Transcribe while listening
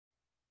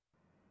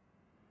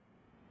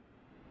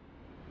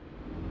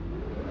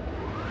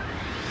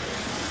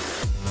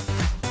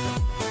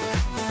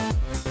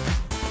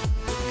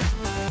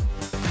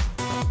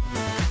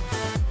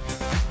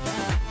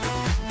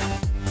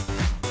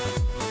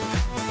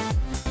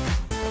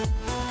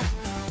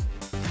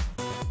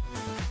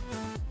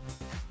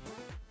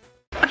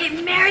Okay,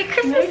 Merry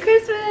Christmas. Merry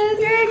Christmas.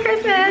 Merry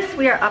Christmas.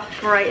 We are up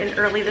bright and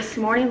early this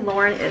morning.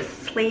 Lauren is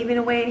slaving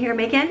away in here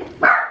making.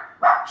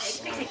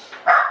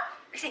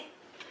 Fixing.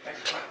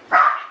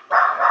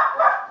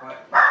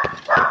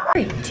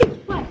 3, 2,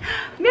 1.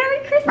 Merry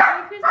Christmas.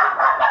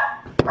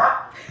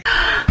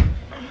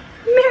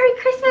 Merry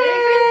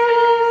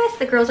Christmas.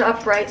 The girls are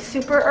up bright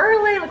super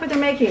early. Look what they're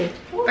making.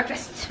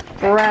 Breakfast.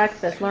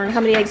 Breakfast. Lauren, how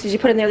many eggs did you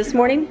put in there this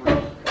morning?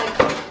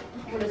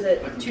 What is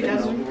it?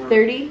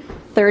 2,030.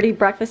 30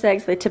 breakfast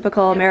eggs, the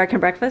typical American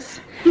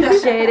breakfast.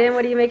 Jaden,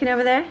 what are you making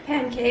over there?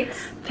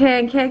 Pancakes.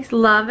 Pancakes,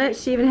 love it.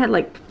 She even had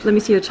like, let me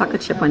see your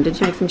chocolate chip one. Did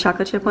you make some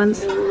chocolate chip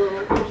ones?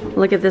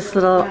 Look at this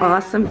little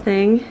awesome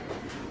thing.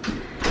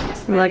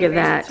 Look at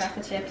that.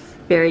 Chocolate chips.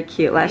 Very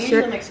cute. Last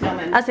year,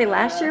 I'd say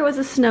last year was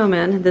a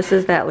snowman. This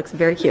is that. Looks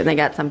very cute. And they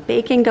got some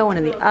bacon going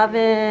in the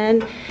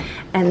oven.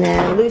 And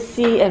then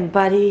Lucy and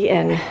Buddy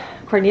and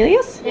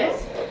Cornelius.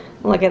 Yes.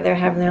 Look at, they're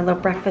having their little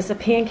breakfast of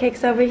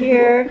pancakes over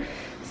here.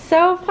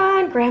 So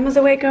fun. Grandma's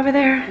awake over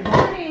there.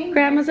 Morning.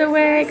 Grandma's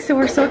awake, so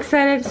we're so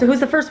excited. So who's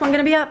the first one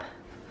gonna be up?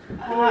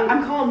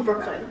 I'm calling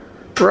Brooklyn.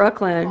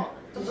 Brooklyn.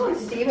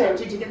 Steven,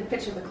 did you get the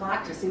picture of the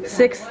clock to see the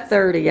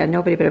 6:30. Yeah,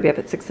 nobody better be up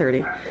at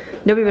 6:30.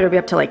 Nobody better be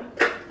up till like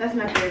That's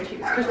not very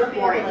cute. Because we're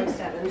boring. Like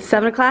 7.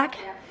 7 o'clock.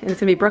 And it's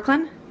gonna be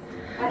Brooklyn.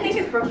 I think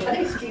it's Brooklyn. I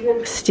think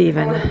Steven.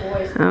 Steven.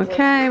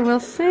 Okay, we'll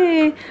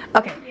see.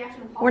 Okay,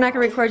 we're not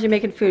gonna record you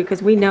making food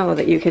because we know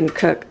that you can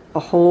cook a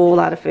whole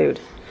lot of food.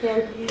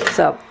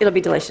 So it'll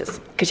be delicious.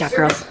 Good job,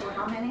 girls.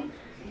 How many?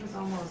 It was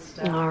almost.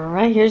 All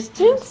right, here's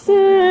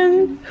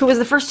Jensen. Who was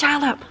the first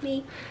child up?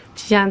 Me.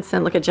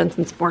 Jensen. Look at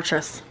Jensen's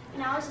fortress.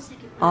 And I was the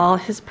second. All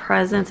his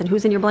presents. And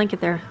who's in your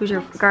blanket there? Who's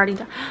your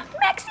guardian?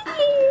 Maxine!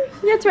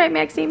 That's right,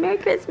 Maxine. Merry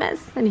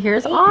Christmas. And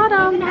here's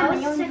Autumn. I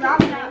was the second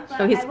night, but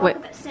So he's- I woke wait.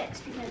 up at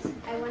 6 because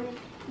I wanted.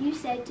 You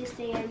said to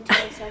stay until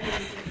 7.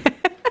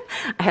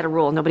 I had a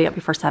rule. Nobody up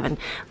before 7.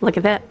 Look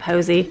at that,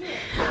 Posey.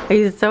 Are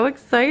you so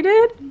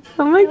excited?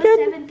 Oh my It was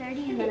goodness.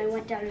 7:30 and then I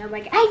went down and I'm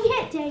like, I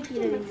can't take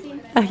it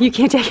anymore. You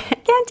can't take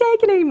it. Can't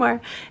take it anymore.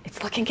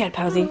 It's looking good,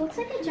 Posey. It looks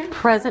like a giant.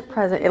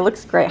 Present. It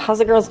looks great. How's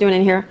the girls doing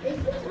in here?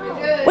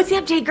 What's the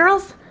update,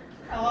 girls?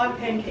 A lot of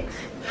pancakes.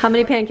 How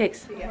many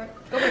pancakes?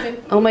 Go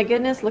ahead. Oh my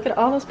goodness, look at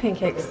all those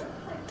pancakes.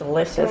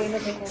 Delicious.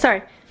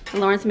 Sorry,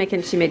 Lauren's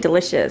making, she made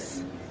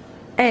delicious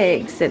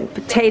eggs and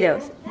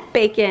potatoes,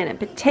 bacon and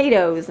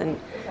potatoes, and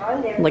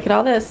look at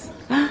all this.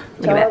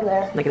 Look at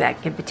that. Look at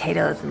that. Good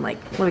potatoes and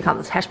like, what do we call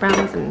those? Hash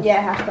browns and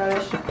Yeah, hash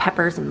brownish.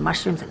 peppers and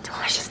mushrooms and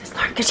deliciousness.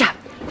 Lauren, good job.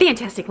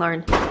 Fantastic,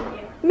 Lauren.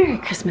 Merry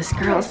Christmas,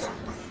 girls.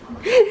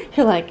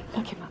 You're like,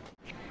 okay, Mom.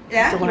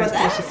 Yeah, you Lauren's want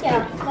that? delicious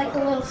Yeah, like a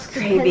little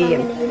scoop gravy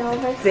and I'm gonna eat all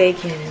this.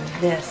 bacon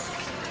and this.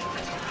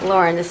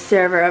 Lauren, the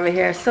server over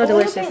here, so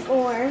delicious.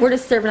 more. We're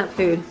just serving up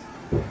food.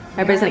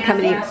 Everybody's gonna come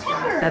and eat.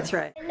 That's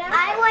right.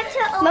 I want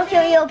to open.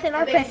 Can we open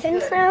our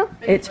presents now?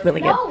 It's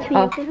really good. Oh,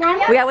 we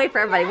gotta wait for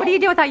everybody. What do you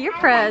do without your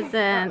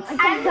presents?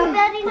 I'm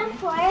building a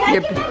fort.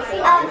 Your-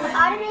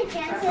 Autumn and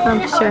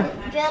Jensen sure.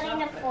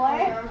 building a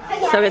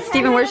fort. So it's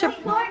Stephen, where's your...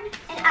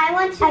 And I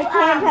want to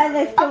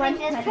open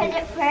this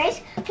present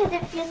first because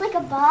it feels like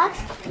a box,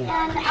 and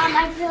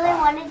I really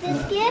wanted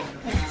this gift,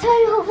 so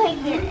I hope I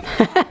get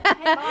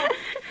it.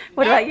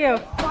 What about you?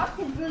 The box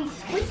is really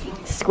squishy.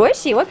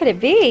 Squishy, what could it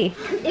be?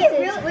 It's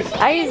really squishy.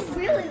 I- It's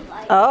really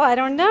light. Oh, I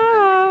don't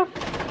know.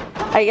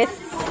 Are you guys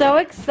so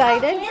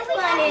excited? This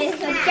one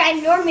is a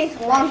ginormous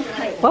long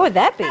pipe. What would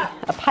that be?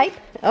 A pipe?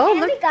 Oh, And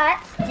look. we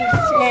got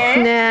snacks.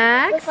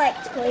 Snacks. With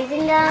like toys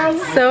in them.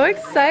 So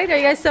excited. Are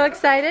you guys so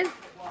excited?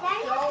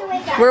 Daddy has to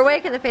wake up. We're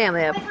waking the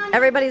family up.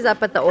 Everybody's up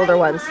but the older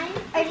ones.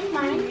 Are you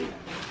mine?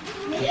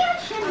 Maybe I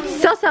shouldn't.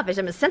 So selfish.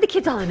 I'm gonna send the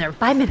kids all in there in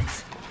 5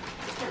 minutes.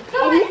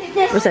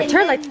 This, What's that?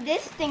 Turn lights.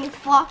 This thing is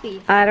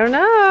floppy. I don't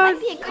know. Might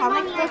be a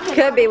comic book.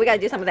 Could be. We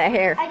gotta do some of that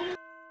hair.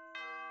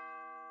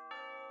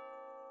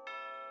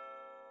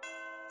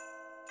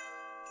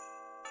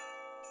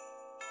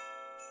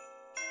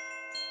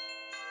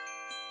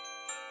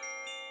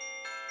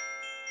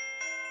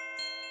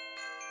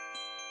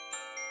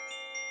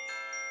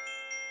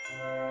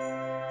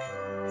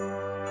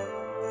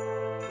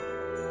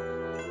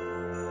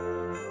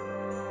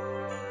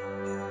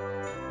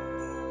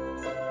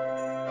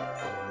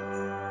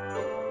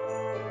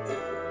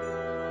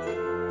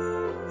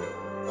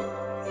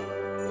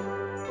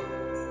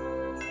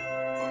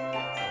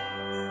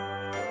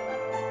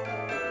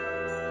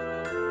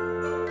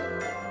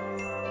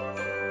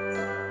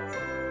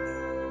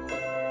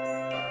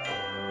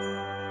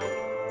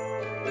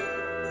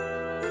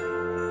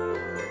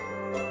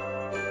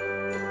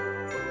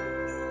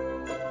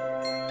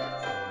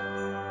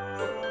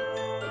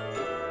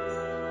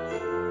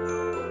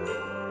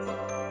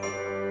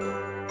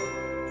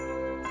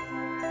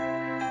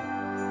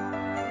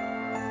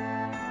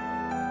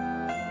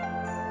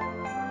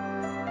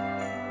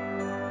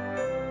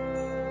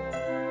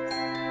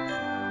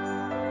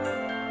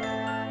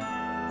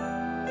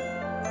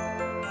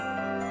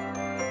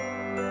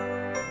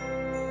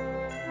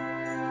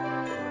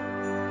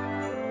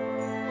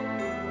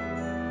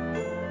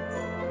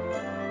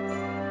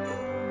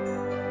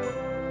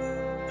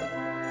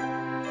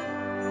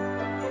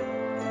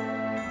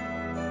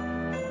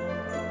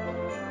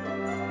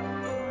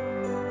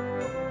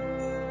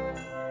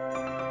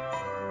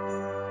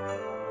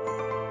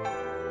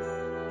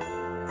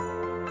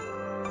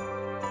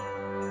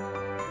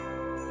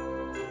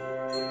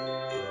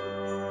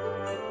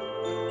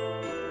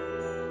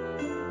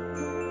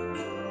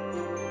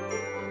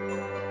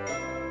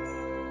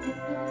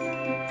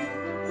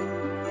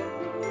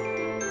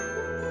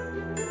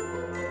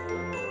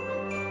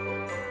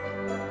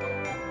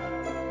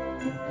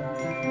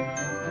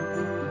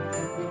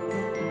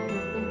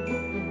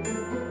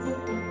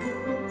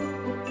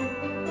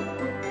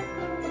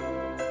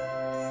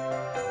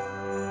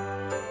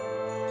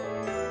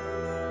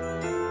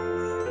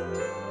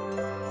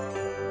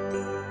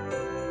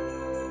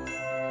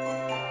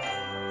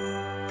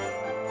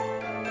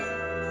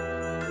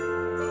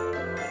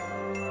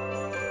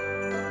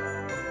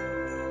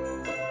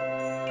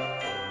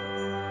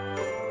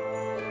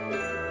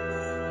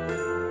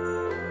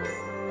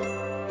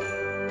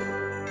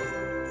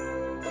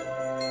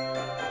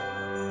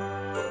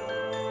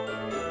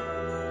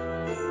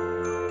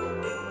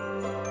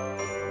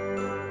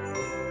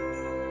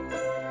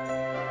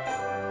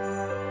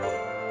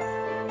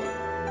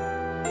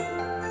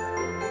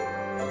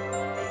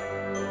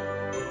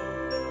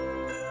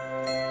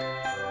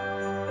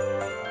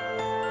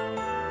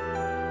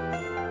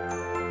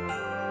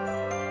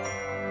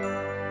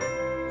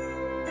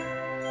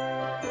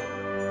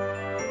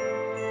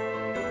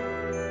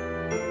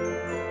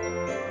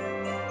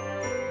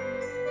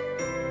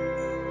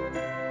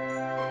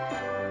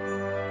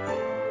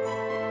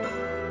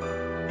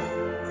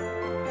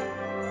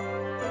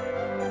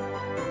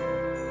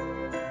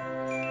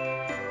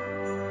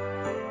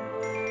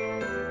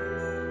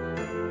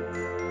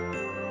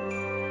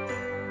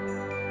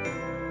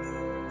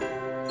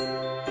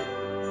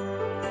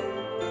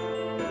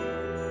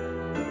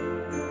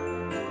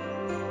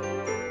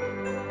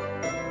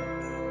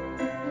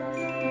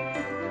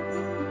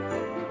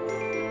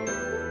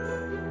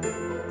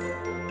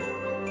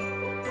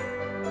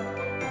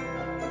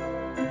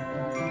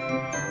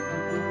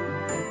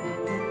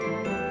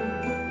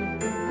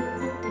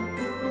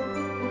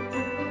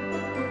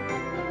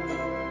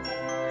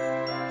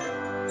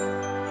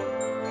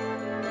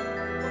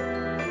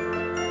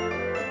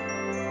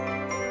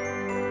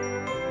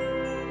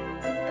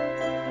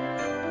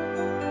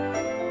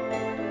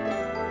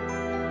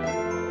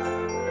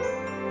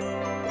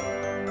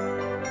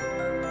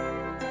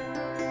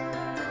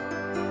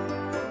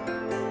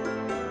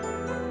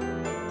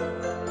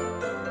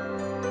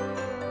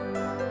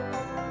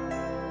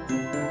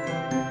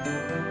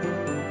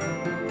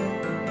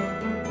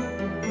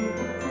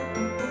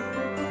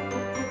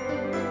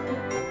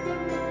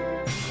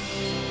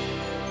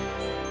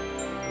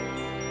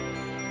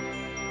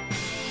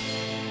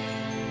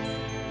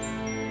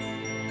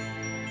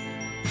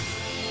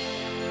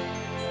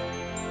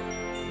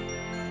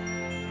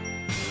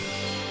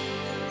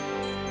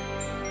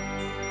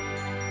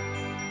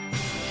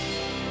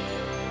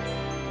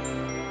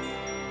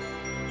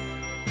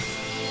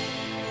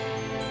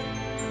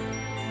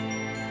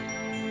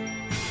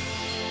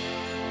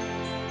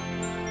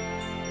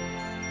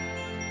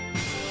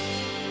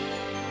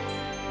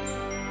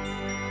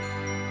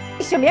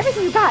 Show me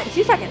everything you got in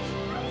 2 seconds.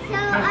 So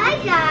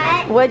I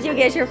got. What'd you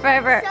get your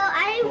favorite? So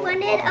I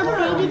wanted a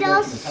baby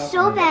doll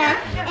so bad,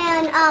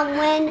 and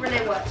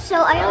so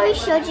I already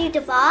showed you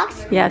the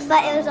box. Yes.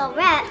 But it was all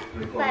wrapped,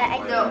 but I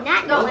did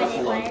not know what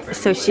it was.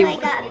 So I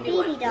got a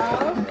baby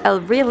doll. a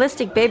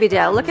realistic baby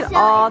doll. Look at So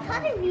all. I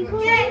kind of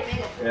recorded,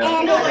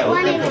 and I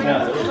wanted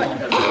one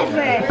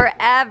forever.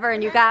 Forever,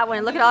 and you got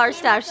one. Look at all her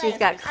stuff. She's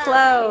got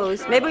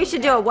clothes. Maybe we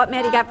should do a what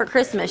Maddie got for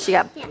Christmas. She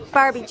got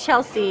Barbie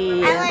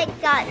Chelsea. I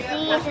got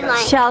these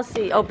and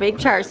Chelsea. Oh, big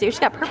Chelsea. She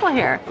got purple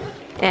hair.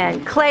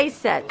 And clay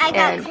sets. I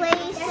got and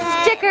clay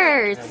sets.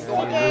 stickers.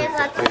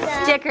 Lots of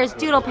stuff. Stickers,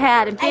 doodle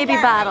pad, and baby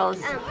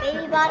bottles.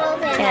 Baby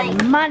bottles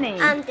And money.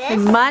 this.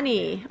 And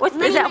money.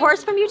 Is that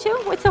horse from you too?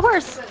 What's the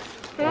horse?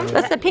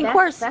 That's the pink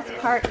horse. That's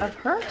part of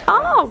her.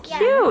 Oh,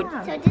 cute.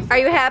 So this, Are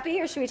you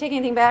happy, or should we take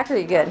anything back, or are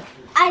you good?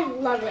 I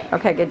love it.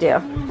 Okay, good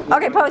deal.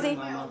 Okay, Posey.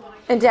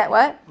 And Jet,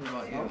 what?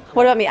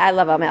 What about me? I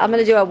love them. I'm going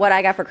to do a what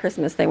I got for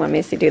Christmas. They want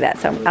me to do that,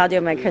 so I'll do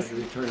my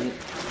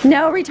Christmas.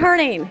 No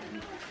returning.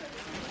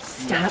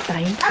 Stop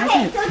buying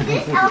Okay, presents. so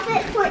this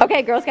outfit for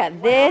Okay, girls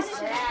got this.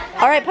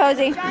 All right,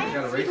 Posey.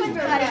 Sequin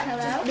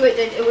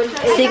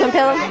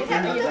pillow.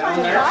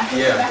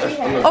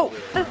 Oh,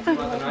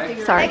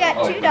 sorry. I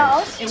got 2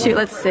 dolls. Shoot,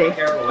 let's see.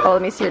 Oh,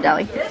 let me see your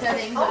dolly.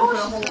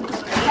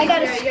 I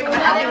got a school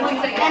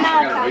and a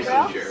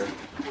cowgirl.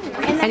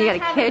 And you got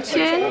a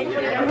kitchen.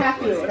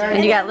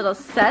 And you got little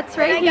sets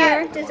right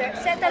here. Dessert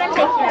set that I'm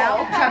taking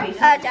out.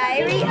 A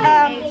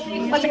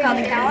diary. What's it called? A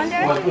calendar.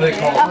 A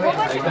whole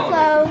bunch of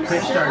clothes.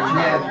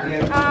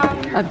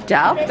 A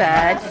doll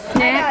bed. I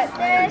Snacks. got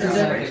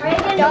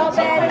this. Doll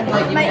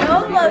bed. My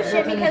own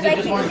lotion because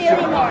I can't see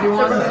anymore.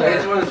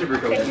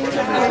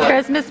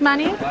 Christmas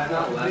money.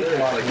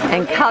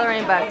 And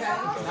coloring books.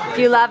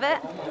 Do you love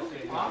it?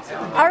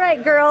 All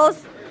right,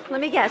 girls.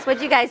 Let me guess.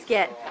 What'd you guys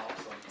get?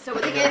 So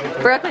what they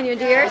get? Brooklyn, you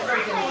do yours?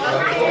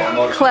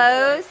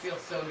 Clothes.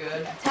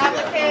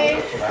 Tablet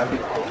case.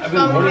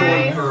 Phone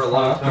case. For a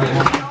long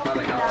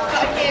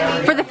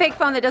time. For the fake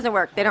phone that doesn't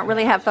work. They don't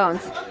really have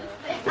phones.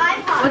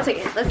 1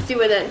 second. Let's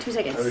do it in 2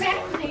 seconds.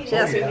 She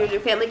asked me to do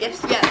family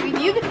gifts. Yeah,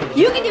 you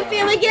can do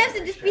family gifts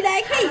and just be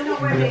like, hey.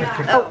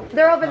 Oh,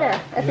 they're over there.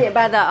 That's it,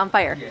 by the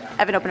fire.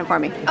 Evan, open it for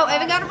me. Oh,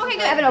 Evan got them? Okay,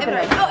 good. Evan opened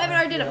it. Oh, Evan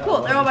already did them.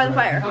 Cool. They're all by the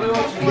fire.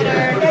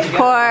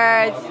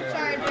 Cords.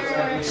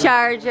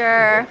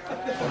 Charger.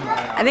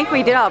 I think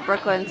we did all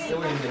Brooklyn's.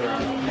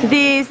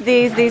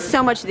 These,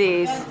 so much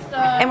these.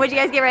 And what'd you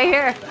guys get right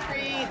here?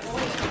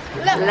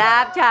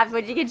 Laptops.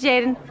 What'd you get,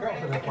 Jaden?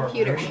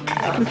 Computer.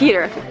 A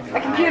computer.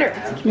 A computer.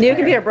 New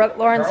computer, Brooke.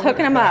 Lauren's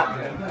hooking them up.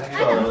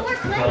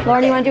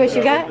 Lauren, you want to do what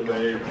you got?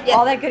 Yes.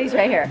 All that goodies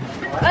right here.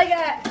 I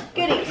got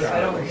goodies.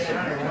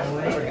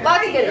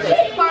 Lots of goodies.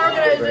 Car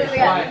organizers, I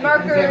got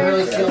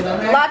markers,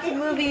 lots of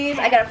movies.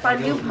 I got a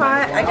fun new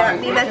pot. I got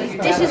me and Matthew's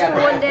dishes for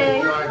one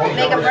day,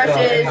 makeup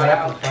brushes,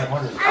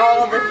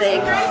 all the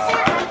things.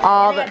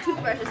 All I the got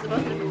toothbrushes, the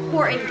most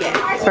important gift.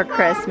 for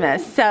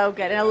Christmas. So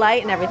good. And a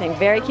light and everything.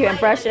 Very cute. And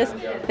brushes.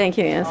 Thank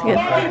you. That's good.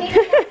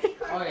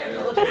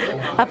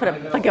 I'll put a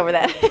plug over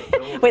that.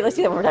 Wait, let's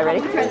do that one more time.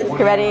 Ready?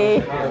 Okay,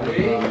 ready?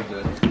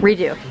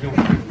 Redo.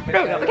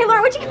 Okay,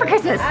 Laura, what'd you get for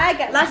Christmas? I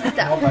got lots of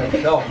stuff.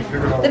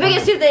 The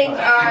biggest 2 things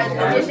are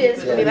the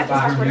dishes for me back to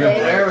house one day.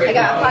 I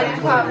got a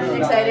potty pot, which is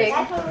exciting.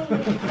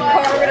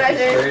 Car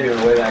organizer,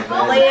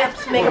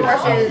 lamps, makeup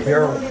brushes,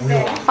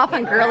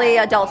 Often girly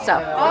adult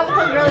stuff. all the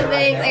fun girly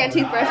things. I got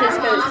toothbrushes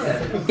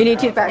because You need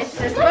toothbrush. it's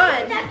just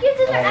fun.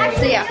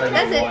 So yeah,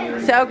 that's it.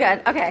 So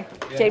good. Okay.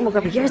 Jaden will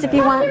go for yours if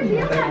you want.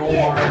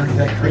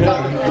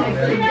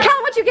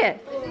 Cal, what'd you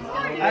get?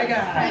 I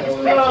got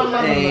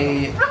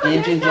a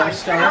engine jump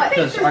start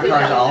because our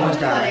cars always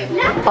die.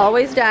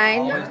 Always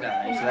dying. Always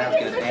die, so that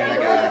was good. And I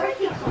got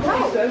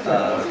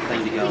a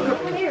thing to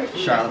go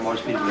Charlotte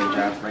Motor Speedway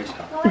drive race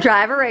car.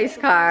 Drive a race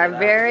car.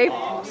 Very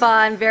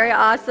fun. Very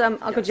awesome.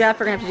 Uncle Jeff,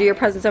 we're going to have to do your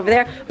presents over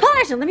there. Paul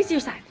Ashton, let me see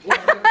your sign.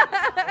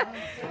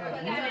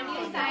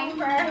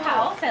 for our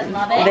house. I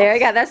love it. There you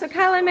go. That's what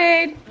Kyla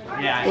made.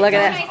 Yeah. Look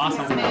at Nice that.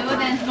 and smooth,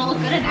 and it'll look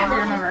good in every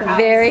room of our house.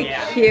 Very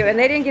cute. And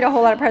they didn't get a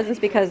whole lot of presents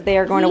because they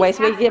are going away,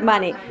 so we get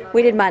money.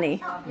 We did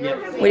money.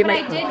 Yep. We did But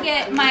I money. did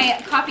get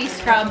my coffee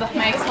scrub,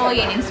 my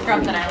exfoliating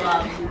scrub that I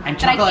love. And that I can't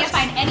chocolates.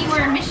 find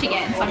anywhere in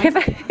Michigan. So I'm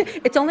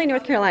excited. It's only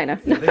North Carolina.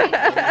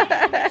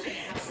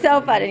 So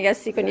fun. And you got a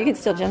sequin. You can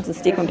steal Jensen's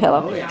sequin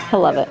pillow.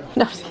 He'll love it.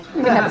 No,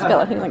 you can have his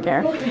pillow. He doesn't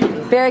care.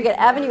 Very good.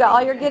 Evan, you got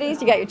all your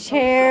goodies. You got your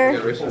chair.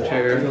 Got racing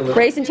chair.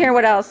 Racing chair.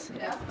 What else?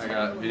 I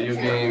got video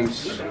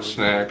games,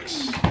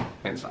 snacks,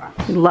 and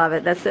socks. Love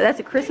it. That's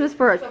a Christmas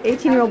for an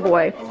 18-year-old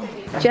boy.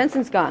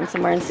 Jensen's gone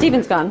somewhere, and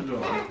Steven's gone.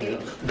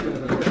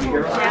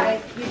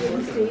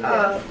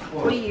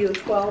 What are you,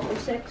 12 or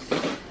 6?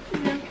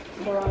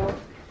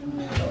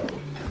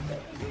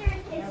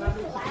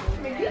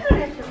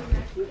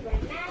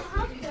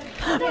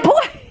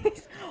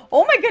 Boys!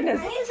 Oh my goodness!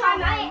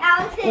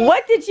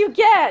 What did you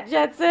get,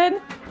 Jensen?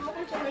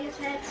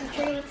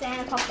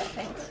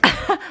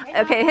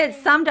 Okay,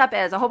 it's summed up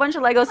as a whole bunch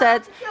of Lego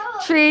sets,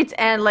 treats,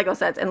 and Lego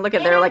sets. And look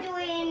at they're like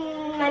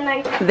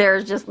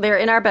they're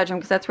in our bedroom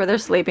because that's where they're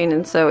sleeping,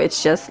 and so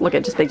it's just look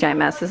at just big giant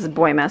mess. This is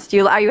boy mess.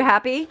 Are you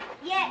happy?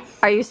 Yes.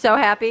 Are you so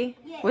happy?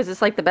 Yes. Was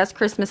this like the best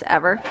Christmas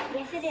ever?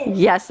 Yes, it is.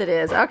 Yes, it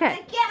is. Okay.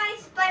 Get my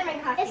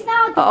Spider-Man costume. It's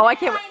not. Oh, I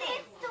can't.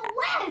 It's the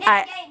west.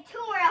 I- Getting 2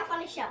 more else on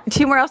the shelf.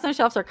 2 more else on the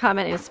shelves are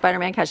coming in a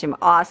Spider-Man costume.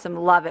 Awesome.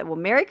 Love it. Well,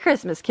 Merry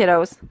Christmas,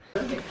 kiddos.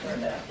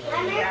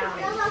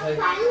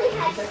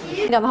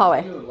 Down the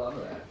hallway.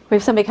 We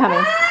have somebody coming.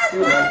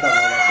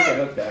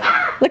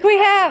 Look who we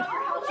have.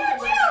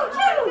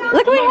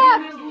 Look who we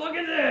have. Look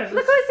at this.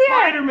 Look who's here.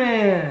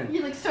 Spider-Man.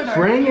 You look so dark.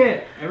 Bring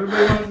it.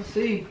 Everybody wants to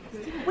see.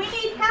 We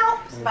need help,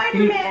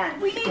 Spider-Man.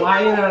 We need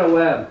Fly in on a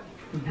web.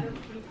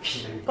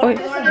 Oh,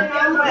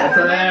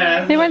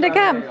 That's they wanted to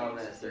come.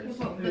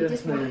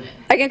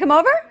 Are you gonna come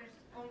over?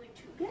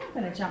 I'm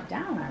gonna jump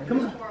down.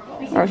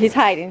 Or he's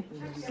hiding.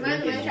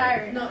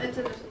 No, it's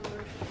a.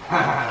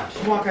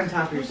 Just walk on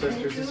top of your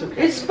sisters. It's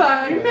okay. It's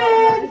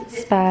Spider-Man.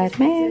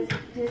 Spider-Man.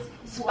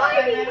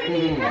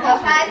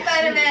 Hi,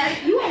 Spider-Man.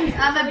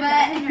 On the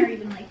butt.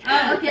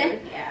 Oh, okay.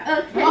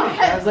 Okay. I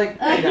was like,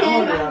 I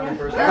downloaded on the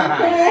first one.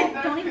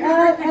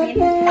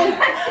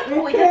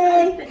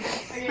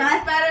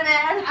 Hi,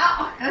 Spider-Man.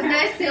 It was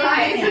nice seeing you. It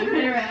was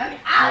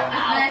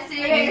nice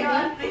seeing you.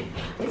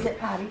 Is it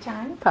potty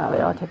time? Probably.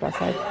 I'll take that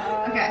side.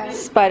 Okay.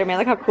 Spider-Man.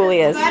 Look how cool he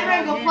is.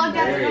 Spider-Man, go plug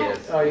that. There he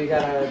is. Oh, you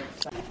gotta.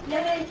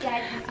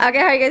 Okay,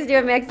 how you guys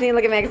doing, Maxine?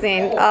 Look at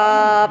Maxine.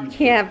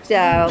 Camped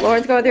out.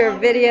 Lauren's going through her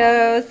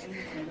videos.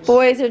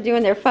 Boys are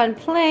doing their fun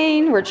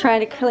playing. We're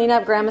trying to clean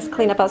up. Grandma's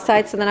clean up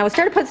outside. So then I was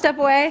starting to put stuff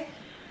away.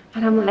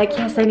 And I'm like,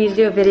 yes, I need to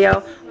do a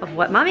video of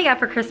what Mommy got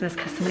for Christmas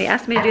because somebody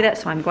asked me to do that,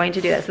 so I'm going to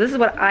do that. So this is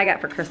what I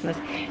got for Christmas.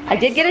 I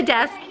did get a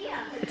desk.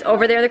 It's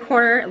over there in the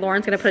corner.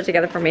 Lauren's going to put it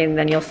together for me, and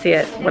then you'll see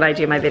it when I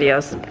do my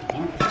videos.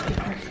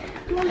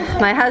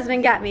 My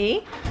husband got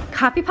me a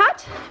coffee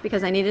pot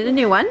because I needed a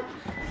new one.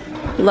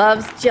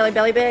 Loves Jelly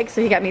Belly Bags,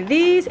 so he got me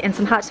these and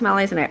some hot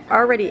tamales, and I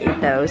already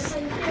ate those.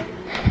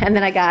 And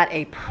then I got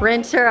a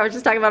printer. I was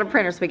just talking about a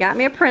printer, so we got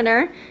me a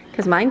printer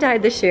because mine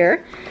died this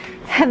year.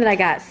 And then I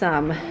got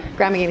some,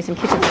 Grandma gave me some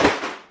kitchen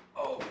stuff.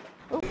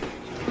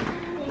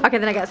 Okay,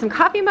 then I got some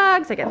coffee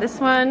mugs. I got this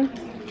one.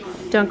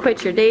 Don't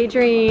quit your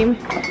daydream.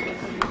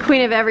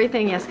 Queen of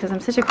everything, yes, because I'm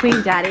such a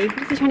queen daddy.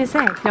 What is he trying to say?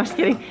 No, I'm just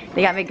kidding.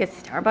 They got me a good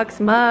Starbucks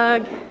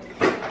mug.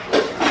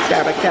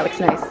 Starbucks, that looks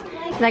nice.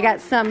 And I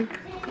got some,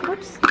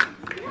 whoops,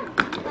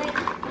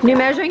 new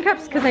measuring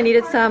cups because I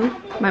needed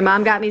some. My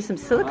mom got me some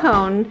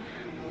silicone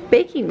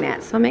baking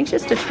mats, so I'm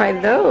anxious to try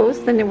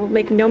those. Then it will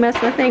make no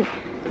mess, nothing.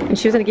 And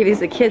she was gonna give these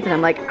to the kids, and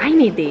I'm like, I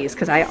need these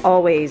because I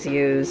always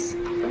use,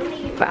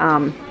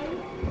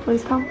 what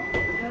is it called?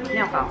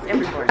 Nail files,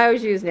 everywhere. I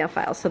always use nail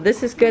files. So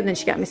this is good. And then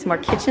she got me some more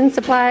kitchen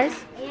supplies.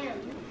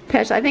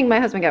 Patch, I think my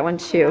husband got one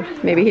too.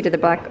 Maybe he did the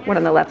black one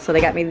on the left. So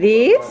they got me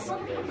these.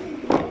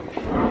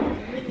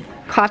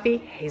 Coffee,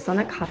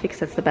 hazelnut coffee because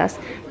that's the best.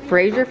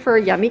 Fraser for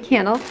a yummy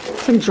candle.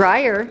 Some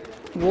dryer,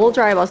 wool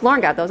dryer balls.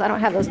 Lauren got those. I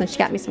don't have those. And then she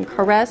got me some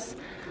Caress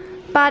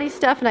body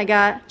stuff. And I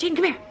got, Jane,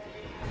 come here.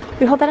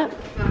 Can you hold that up?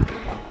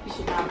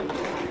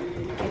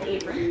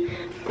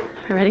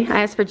 Ready?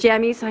 I asked for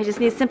jammies, so I just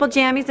need simple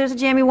jammies. There's a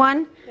jammy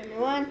one. Jammy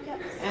 1.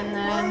 And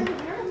then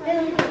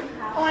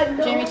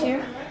Jammy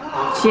 2.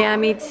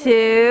 Jammy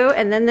 2.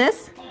 And then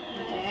this.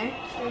 Okay.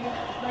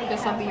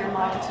 This will be your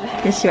model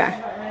today. Yes, you are.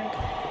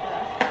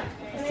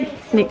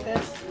 Neat.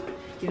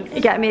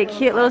 You got me a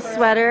cute little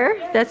sweater.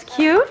 That's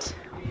cute.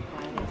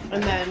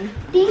 And then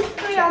These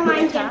 3 are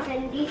mine,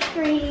 Jensen. These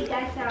 3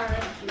 guys are.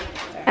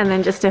 And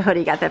then just a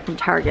hoodie. Got that from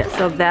Target.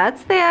 So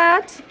that's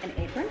that. an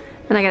apron.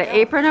 And I got an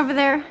apron over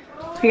there.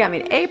 He got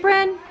me an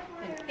apron.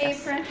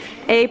 Apron.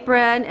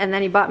 Apron. And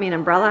then he bought me an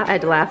umbrella. I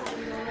had to laugh.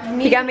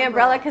 He got me an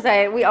umbrella because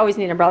we always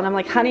need an umbrella. And I'm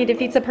like, honey, it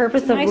defeats the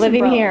purpose of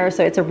living here.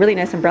 So it's a really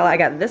nice umbrella. I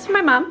got this from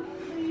my mom.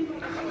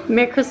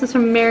 Merry Christmas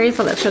from Mary.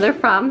 So that's where they're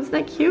from. Isn't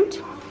that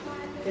cute?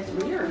 It's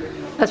weird.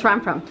 That's where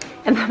I'm from.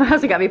 And then my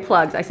husband got me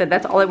plugs. I said,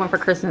 that's all I want for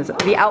Christmas.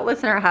 The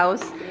outlets in our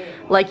house,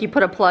 like you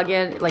put a plug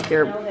in, like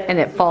and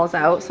it falls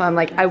out. So I'm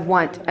like,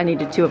 I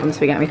needed 2 of them, so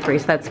he got me 3,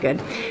 so that's good.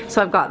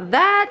 So I've got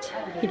that.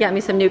 He got me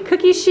some new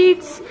cookie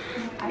sheets.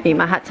 Ate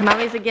my hot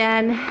tamales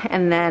again,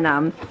 and then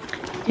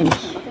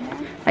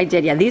I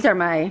did, yeah. These are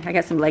I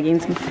got some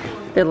leggings.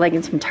 They're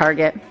leggings from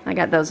Target. I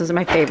got those. Those are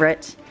my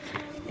favorite.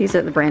 These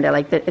are the brand I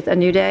like. It's A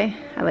New Day.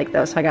 I like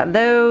those, so I got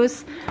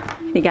those.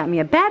 He got me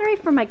a battery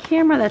for my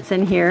camera that's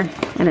in here,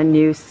 and a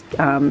new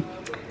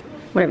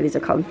whatever these are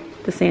called,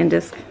 the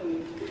SanDisk.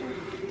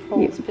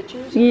 Holds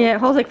pictures? Yeah, it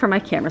holds like for my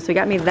camera. So he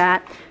got me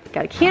that.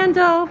 Got a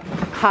candle,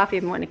 coffee.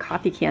 I've been wanting a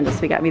coffee candle,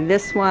 so he got me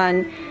this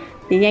one,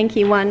 the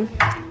Yankee one,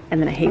 and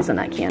then a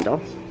hazelnut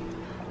candle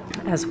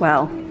as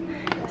well.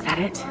 Is that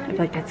it? I feel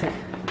like that's it.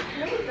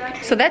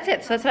 So that's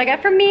it. So that's what I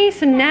got from me.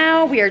 So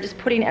now we are just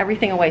putting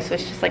everything away. So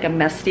it's just like a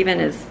mess.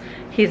 Steven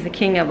he's the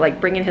king of like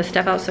bringing his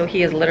stuff out. So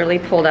he has literally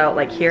pulled out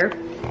like here.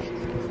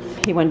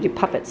 He wanted to do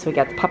puppets, so we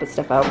got the puppet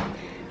stuff out.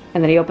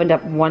 And then he opened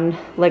up 1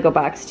 Lego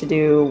box to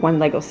do 1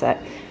 Lego set.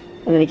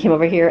 And then he came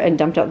over here and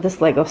dumped out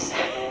this Lego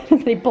set. And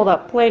then he pulled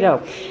out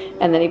Play-Doh.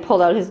 And then he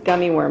pulled out his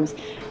gummy worms.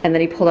 And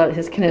then he pulled out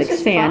his kinetic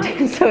sand.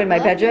 And so in my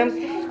bedroom,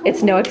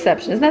 it's no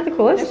exception. Isn't that the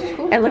coolest?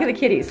 Cool. And look at the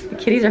kitties. The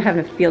kitties are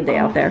having a field day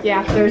out there.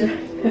 Yeah,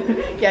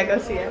 yeah, go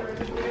see it.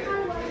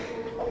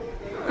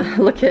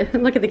 Look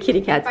at the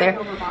kitty cats.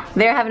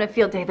 They're having a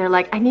field day. They're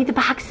like, I need the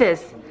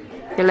boxes.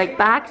 They're like,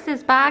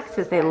 boxes,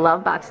 boxes. They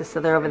love boxes,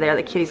 so they're over there.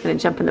 The kitty's gonna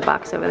jump in the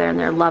box over there, and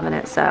they're loving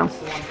it, so.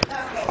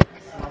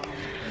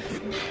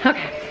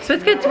 Okay, so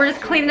it's good. So we're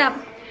just cleaning up,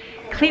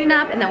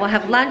 and then we'll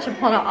have lunch. I'm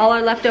pulling out all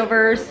our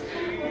leftovers,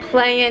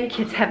 playing,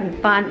 kids having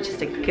fun. It's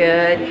just a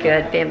good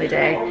family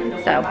day.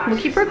 So we'll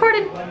keep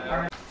recording.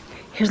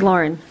 Here's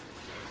Lauren.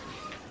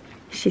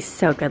 She's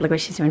so good. Look what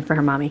she's doing for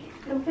her mommy.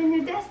 I'm putting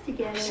your desk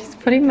together. She's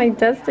putting my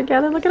desk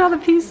together. Look at all the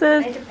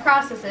pieces. I need to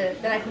process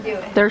it, then I can do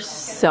it. There's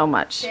so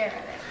much.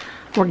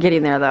 We're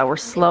getting there though. We're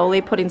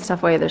slowly putting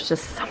stuff away. There's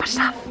just so much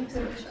stuff.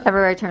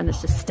 Everywhere I turn,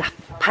 there's just stuff.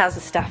 Piles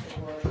of stuff.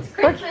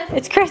 Look,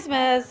 it's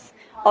Christmas.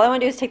 All I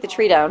want to do is take the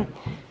tree down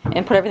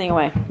and put everything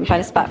away and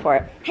find a spot for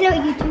it. Hello,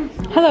 YouTube.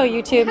 Hello,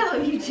 YouTube.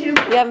 Hello,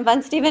 YouTube. You having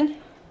fun, Steven?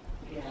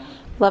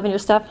 Loving your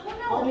stuff?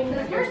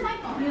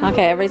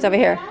 Okay, everybody's over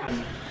here.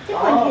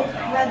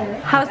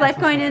 How's life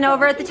going in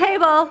over at the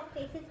table?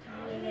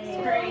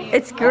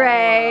 It's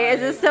great.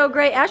 Is it so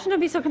great? Ashton, don't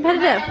be so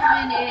competitive. My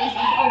husband is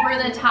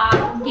an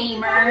over-the-top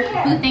gamer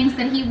who thinks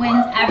that he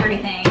wins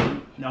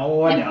everything.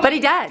 No, I don't. But he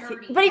does.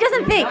 But he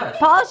doesn't think.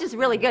 Paul is just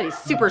really good. He's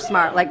super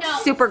smart, like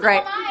super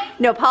great.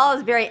 No, Paul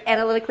is very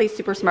analytically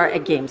super smart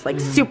at games, like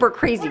super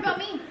crazy. What about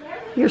me?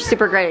 You're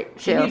super great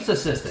too. Keeps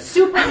assistant.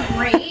 Super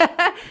great.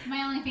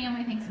 My only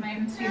family thinks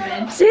I'm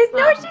stupid. She's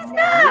not.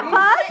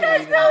 Paul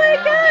does really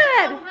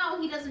good. Somehow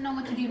he doesn't know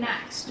what to do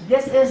next.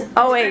 This is.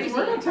 Oh wait,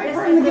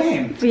 in the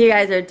game. you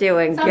guys are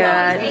doing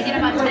Somehow it's good. taken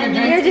about 10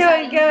 minutes. You're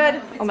doing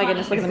good. Oh my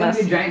goodness, look at the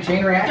mess. Giant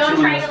chain reaction. Don't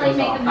try to like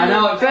make a move. I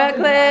know.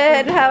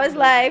 Brooklyn, how is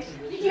life?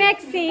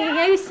 Maxine,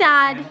 are you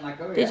sad?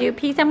 Did you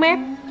pee somewhere?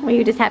 Or were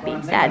you just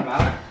happy? Sad.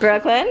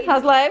 Brooklyn,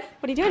 how's life?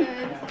 What are you doing?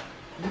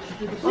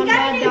 We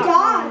got a new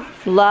dog.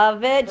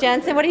 Love it.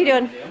 Jensen, what are you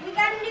doing? We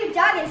got a new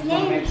dog. His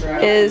name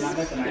Is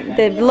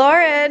the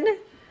Lauren.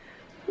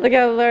 Look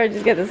how Lauren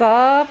just got this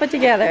all put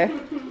together.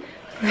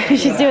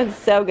 She's doing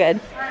so good.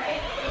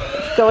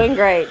 It's going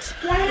great.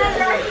 You want another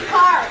RC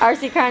car?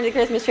 RC car and the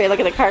Christmas tree. Look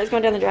at the cars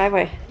going down the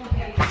driveway.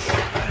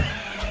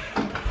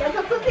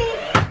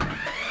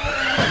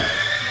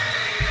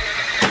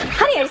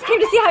 Honey, I just came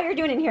to see how you're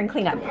doing in here and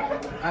clean up.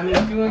 I'm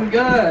doing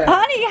good.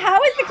 Honey,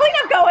 how is the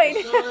cleanup going?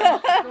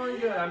 It's going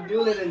good. I'm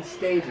doing it in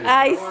stages.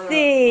 I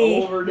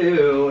see.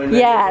 Overdue and then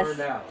Yes.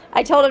 ordered out.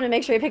 I told him to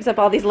make sure he picks up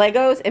all these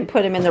Legos and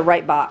put them in the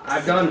right box.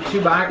 I've done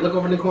 2 boxes. Look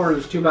over in the corner.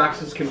 There's 2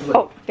 boxes complete.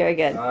 Oh, very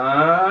good.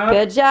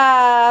 Good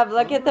job.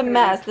 Look at the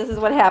mess. This is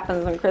what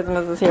happens when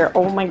Christmas is here.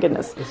 Oh my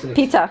goodness.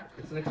 Pizza.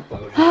 It's an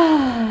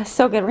explosion.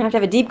 So good. We're going to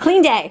have a deep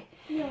clean day.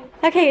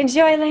 Okay,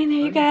 enjoy laying there,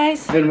 you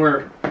guys. Then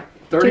we're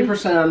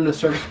 30% on the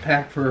service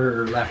pack for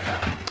her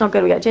laptop. Oh,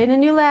 good. We got Jane a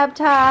new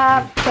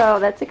laptop. So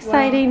that's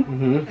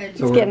exciting.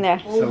 It's getting there.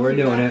 So we're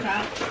doing it.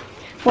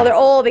 Well, they're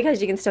old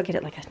because you can still get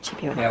it like a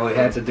cheap one. Yeah, we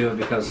had to do it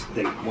because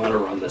they want to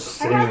run the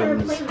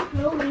Sims.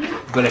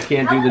 But it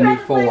can't do the new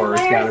 4.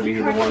 It's got to be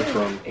the one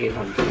from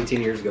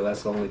 18 years ago.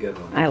 That's the only good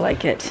one. I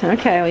like it.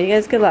 Okay, well, you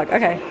guys, good luck.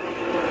 Okay,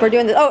 we're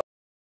doing this. Oh.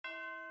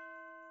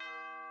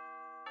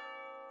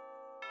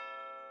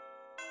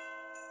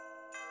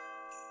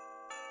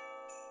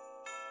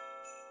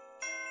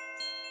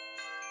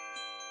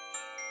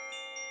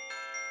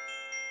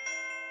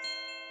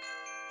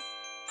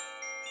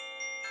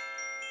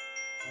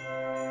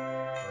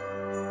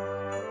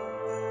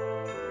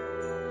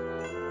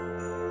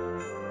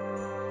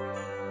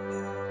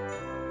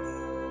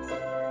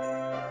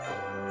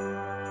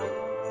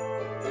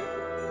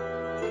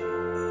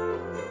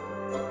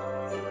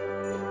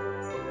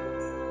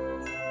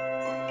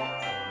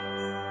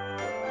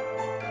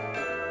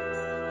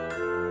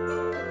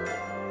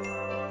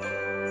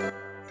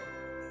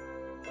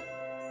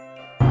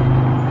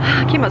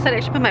 Came outside, I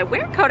should put my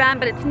winter coat on,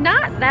 but it's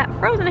not that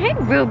frozen. Hey,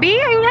 Ruby,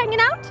 are you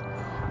hanging out?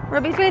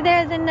 Ruby's right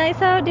there. Is it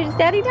nice out? Is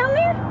Daddy down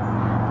there?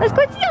 Let's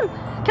go see him.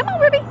 Come on,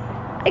 Ruby.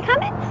 Are you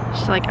coming?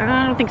 She's like,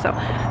 I don't think so.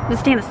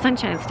 Just stay in the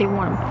sunshine and stay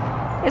warm.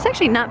 It's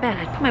actually not bad.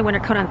 I put my winter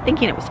coat on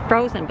thinking it was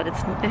frozen, but it's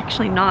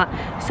actually not.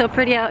 So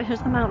pretty out. Here's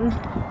the mountain.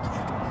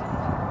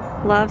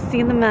 Love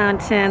seeing the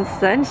mountains.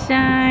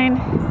 Sunshine.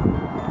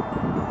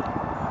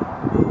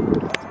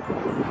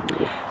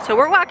 So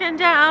we're walking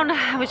down.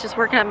 I was just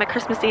working on my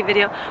Christmas Eve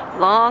video.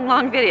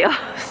 Long video.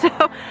 So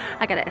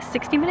I got a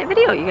 60-minute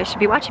video you guys should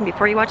be watching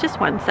before you watch this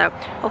one. So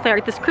hopefully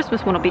this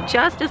Christmas one will be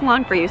just as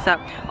long for you. So,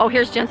 oh,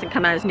 here's Jensen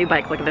coming on his new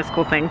bike. Look at this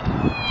cool thing.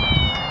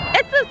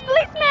 It's this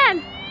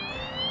policeman.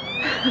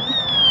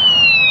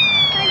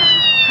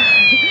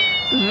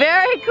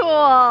 Very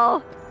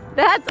cool.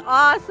 That's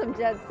awesome,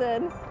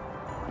 Jensen.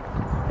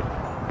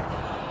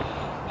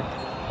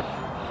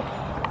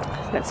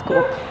 That's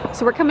cool.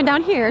 So we're coming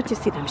down here to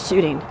see them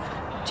shooting.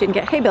 She didn't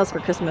get hay bales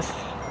for Christmas.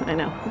 I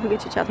know. Who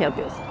gets your child hay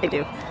bales? I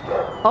do.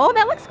 Oh,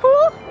 that looks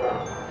cool.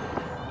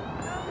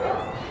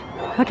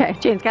 Okay,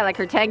 Jane's got like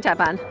her tank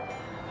top on. I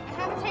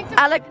have a tank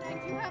top. I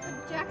do have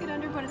a jacket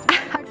under, but it's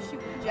really hard to shoot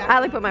with a jacket. I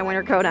like put my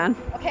winter coat on.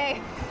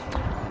 Okay.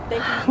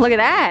 Thank you. Look at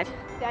that.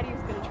 Daddy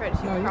was gonna try to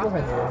shoot a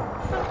crossbow.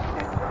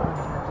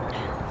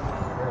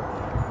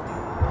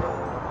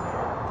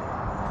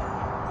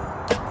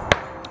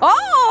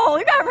 Oh,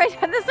 you got right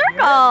in the circle.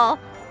 I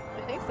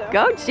think so.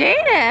 Go,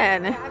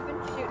 Jaden. Yeah, I've been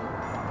shooting.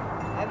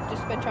 I've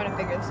just been trying to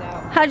figure this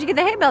out. How'd you get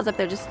the hay bales up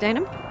there? Just stand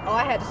them? Oh,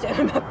 I had to stand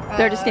them up.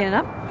 They're just standing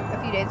up? A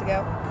few days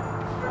ago.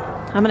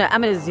 I'm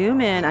gonna zoom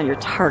in on your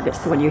target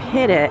so when you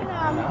hit it.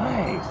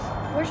 Nice.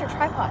 Where's your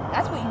tripod?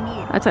 That's what you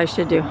need. That's what I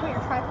should do. You put your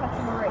tripod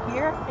somewhere right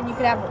here, and you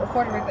could have a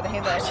recording rig with a hay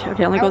bale.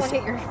 Okay, only I goes. won't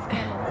hit your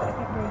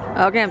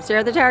camera. Okay, I'm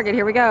staring at the target.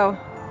 Here we go.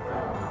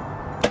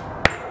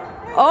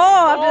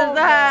 Oh, up to the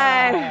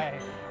side.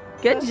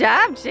 Good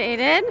job,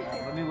 Jaden.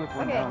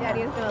 Okay,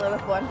 Daddy is gonna live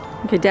with one.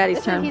 Okay, Daddy's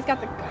This one, turn. he's got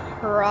the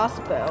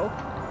crossbow,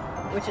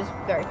 which is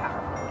very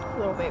powerful.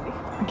 Little baby.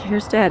 Okay,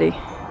 here's Daddy.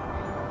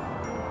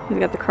 He's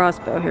got the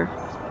crossbow here.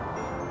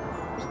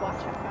 Just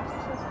watch how fast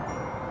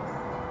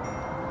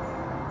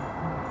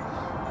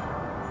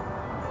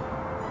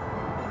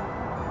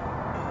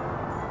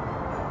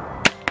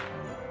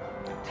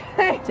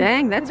this is.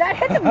 Dang, that's. Did that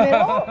hit the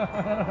middle?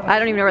 I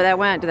don't even know where that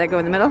went. Did that go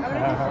in the middle?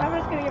 I'm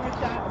just gonna give it a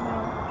shot.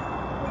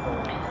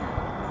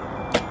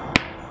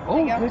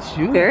 Oh, good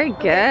shoot. Very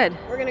good.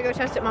 We're gonna go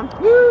test it, Mom.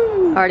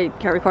 Already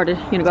got recorded.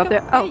 You gonna go up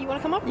there? Oh, Hey, you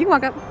wanna come up? you can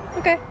walk up.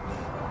 Okay.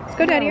 Let's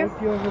go, Daddy.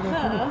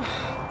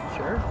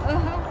 Sure.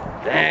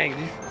 Dang, did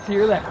you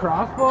hear that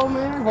crossbow,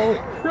 man? Holy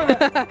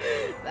crap.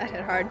 That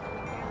hit hard.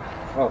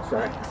 Oh,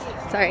 sorry.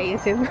 Sorry,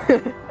 YouTube.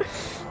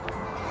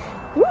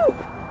 Woo!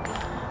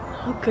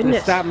 Oh Just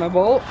goodness. stop my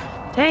bolt.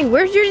 Dang,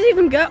 where's yours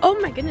even go? Oh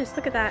my goodness,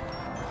 look at that.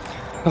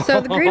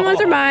 So the green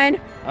ones are mine.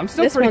 I'm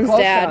still This pretty one's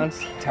close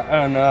Dad's.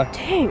 on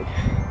Dang.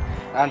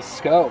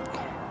 scope.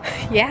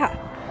 Yeah.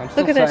 I'm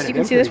still Look at this. sighted You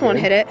can in see this pretty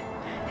one good.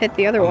 hit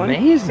the other one.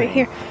 Amazing. Right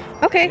here.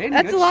 Okay, Jaden,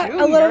 that's good a shooting,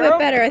 little girl. bit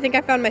better. I think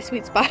I found my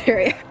sweet spot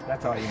area.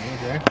 That's all you need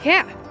there.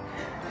 Yeah.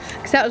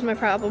 Because that was my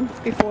problem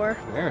before.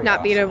 Very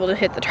Not being able to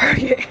hit the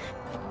target.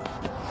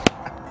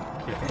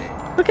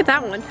 Look at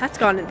that one. That's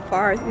gone in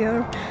far. The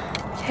other.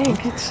 Dang.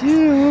 Look at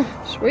you.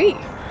 Sweet.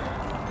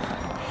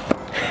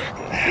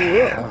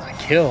 That was a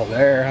kill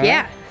there, huh?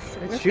 Yeah.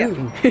 Good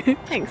shooting.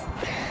 Thanks.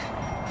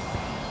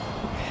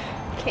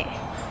 Okay.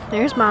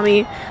 There's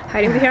Mommy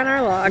hiding behind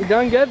our log. You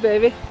done good,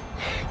 baby.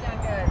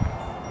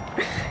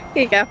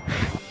 Here you go.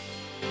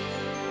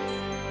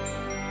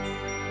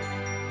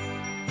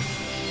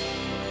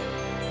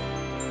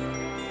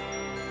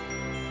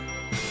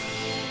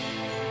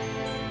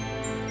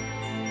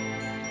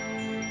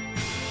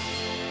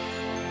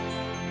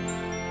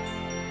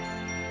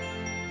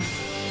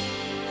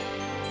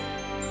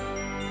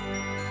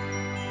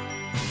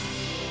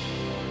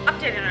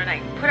 Update on our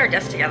night. Put our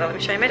desk together. Let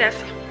me show you my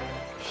desk.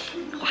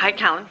 Oh, hi,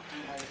 Colin.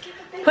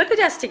 Put the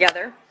desk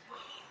together,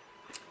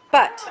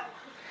 but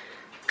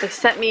they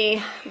sent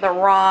me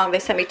they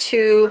sent me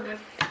two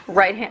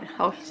right-hand,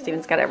 oh,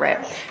 Steven's got it right.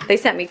 They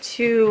sent me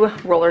two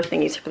roller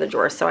thingies for the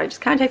drawers, so I just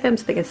contact them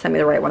so they can send me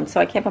the right one, so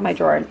I can't put my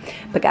drawer in.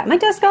 But got my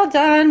desk all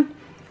done.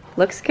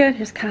 Looks good.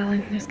 Here's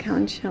Colin. There's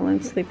Colin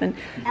chilling, sleeping.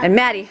 And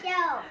Maddie.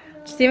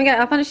 Steven got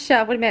up on a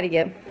shelf. What did Maddie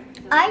get?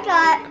 I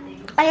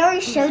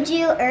already showed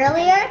you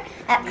earlier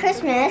at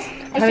Christmas.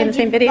 I Having the showed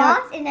same you video?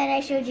 box, and then I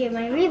showed you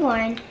my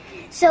reborn.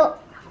 So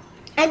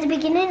at the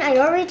beginning, I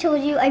already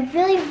told you I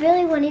really,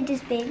 really wanted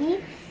this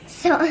baby.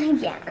 So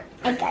yeah,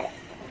 I got it.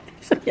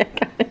 So, yeah,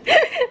 got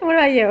it. What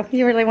about you?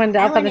 You really wanted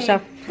to up on the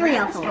shelf 3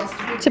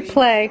 outfits. to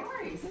play.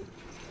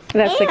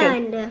 That's so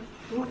good. And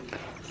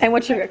And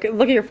what's your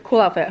look at your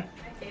cool outfit,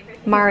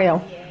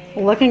 Mario,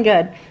 looking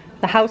good.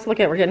 The house, look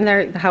at we're getting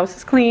there. The house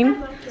is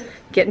clean,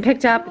 getting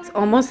picked up. It's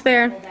almost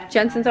there.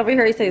 Jensen's over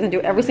here. He said he's gonna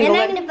do every single.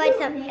 I'm gonna invite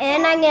some.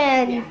 And I'm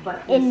gonna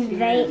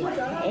invite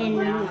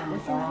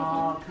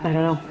I don't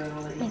know.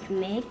 like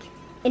make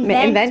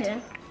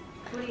Invent?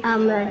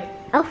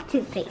 elf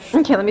toothpaste.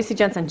 Okay, let me see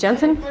Jensen.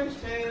 Jensen,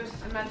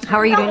 how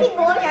are you doing?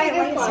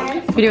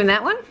 You doing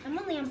that one? I'm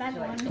only on bed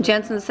one.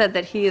 Jensen said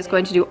that he is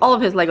going to do all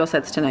of his Lego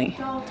sets tonight.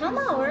 Tell them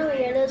how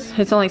early it is.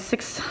 It's only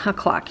 6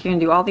 o'clock. You're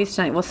gonna do all these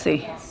tonight. We'll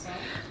see.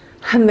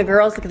 And the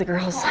girls, look at the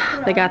girls.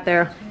 They got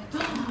they're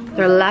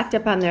locked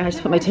up on there. I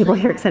just put my table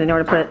here because I didn't know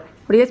where to put it.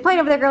 What are you guys playing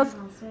over there, girls?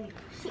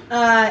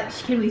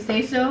 Can we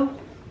say so?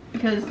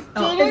 Because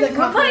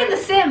we're playing The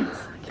Sims.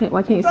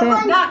 Why can't you say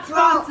it? Not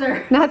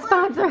sponsor. Not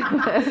sponsored.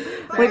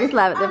 We just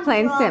love it. They're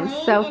playing Sims.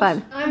 So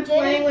fun. I'm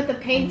playing with the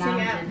painting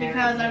app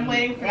because I'm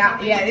waiting for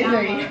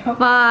there you go.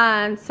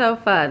 Fun. So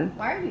fun.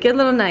 Good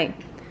little night.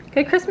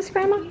 Good Christmas,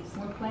 Grandma?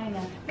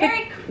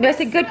 Merry Did I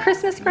say good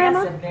Christmas,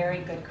 Grandma? That's a very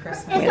good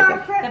Christmas. It's our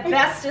The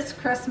bestest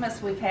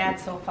Christmas we've had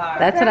so far.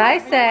 That's what I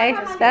say.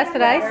 That's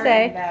what I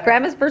say.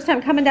 Grandma's first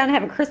time coming down and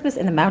having Christmas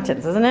in the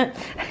mountains, isn't it?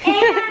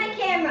 And on a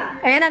camera.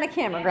 And on a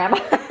camera, Grandma.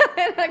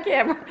 And on a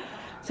camera.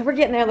 So we're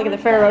getting there. Look at the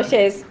Ferrero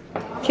Rochers.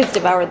 Kids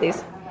devoured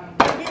these.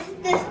 This is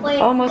display.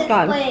 Almost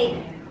gone.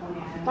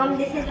 Mom,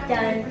 this is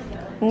done.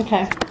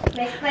 Okay.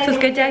 So it's a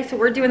good day. So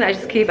we're doing that.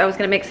 I was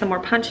gonna make some more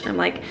punch, and I'm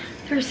like,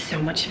 there's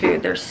so much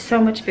food. There's so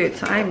much food.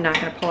 So I'm not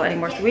gonna pull it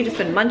anymore. So we've just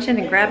been munching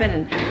and grabbing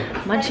and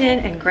munching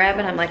and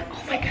grabbing. I'm like,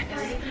 oh my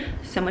goodness,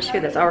 so much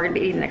food. That's all we're gonna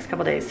be eating the next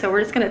couple days. So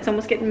we're just gonna. It's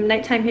almost getting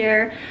nighttime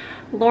here.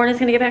 Lauren is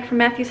gonna get back from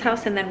Matthew's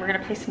house, and then we're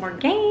gonna play some more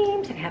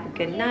games and have a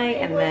good night.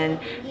 And then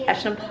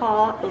Ashton and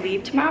Paul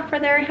leave tomorrow for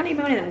their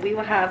honeymoon, and then we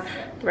will have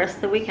the rest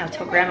of the week. I'll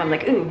tell Grandma, I'm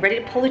like, ooh, ready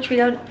to pull the tree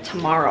down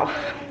tomorrow.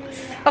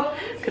 So,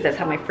 because that's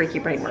how my freaky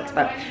brain works.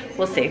 But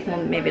we'll see.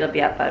 Well, maybe it'll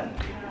be up, but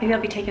maybe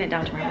I'll be taking it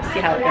down tomorrow. We'll see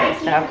how it goes.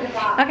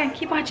 So, okay,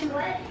 keep watching.